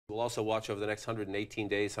We'll also watch over the next 118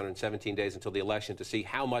 days, 117 days until the election to see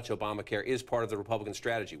how much Obamacare is part of the Republican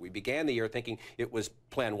strategy. We began the year thinking it was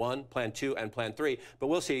Plan 1, Plan 2, and Plan 3, but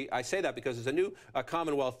we'll see. I say that because there's a new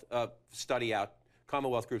Commonwealth study out,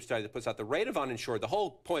 Commonwealth Group study that puts out the rate of uninsured. The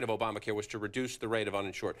whole point of Obamacare was to reduce the rate of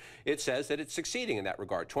uninsured. It says that it's succeeding in that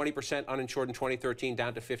regard. 20% uninsured in 2013,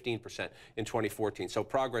 down to 15% in 2014. So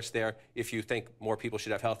progress there if you think more people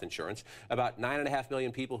should have health insurance. About 9.5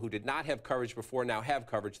 million people who did not have coverage before now have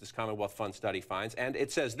coverage, this Commonwealth Fund study finds. And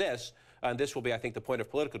it says this, and this will be, I think, the point of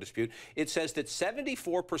political dispute. It says that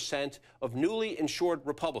 74% of newly insured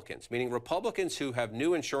Republicans, meaning Republicans who have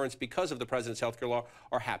new insurance because of the president's health care law,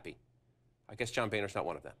 are happy. I guess John Boehner's not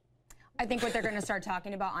one of them. I think what they're going to start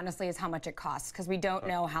talking about, honestly, is how much it costs, because we don't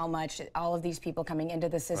know how much all of these people coming into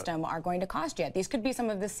the system are going to cost yet. These could be some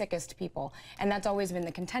of the sickest people, and that's always been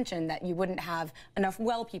the contention, that you wouldn't have enough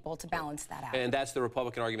well people to balance that out. And that's the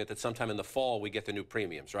Republican argument that sometime in the fall we get the new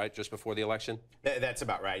premiums, right, just before the election? That's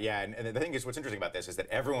about right, yeah. And the thing is, what's interesting about this is that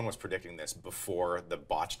everyone was predicting this before the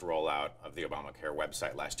botched rollout of the Obamacare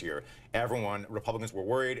website last year. Republicans were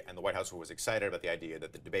worried, and the White House was excited about the idea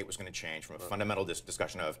that the debate was going to change from a fundamental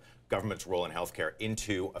discussion of government's role in healthcare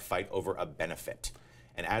into a fight over a benefit.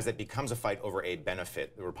 And as it becomes a fight over a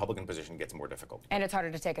benefit, the Republican position gets more difficult. And it's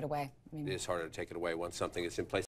harder to take it away. It is harder to take it away once something is in place.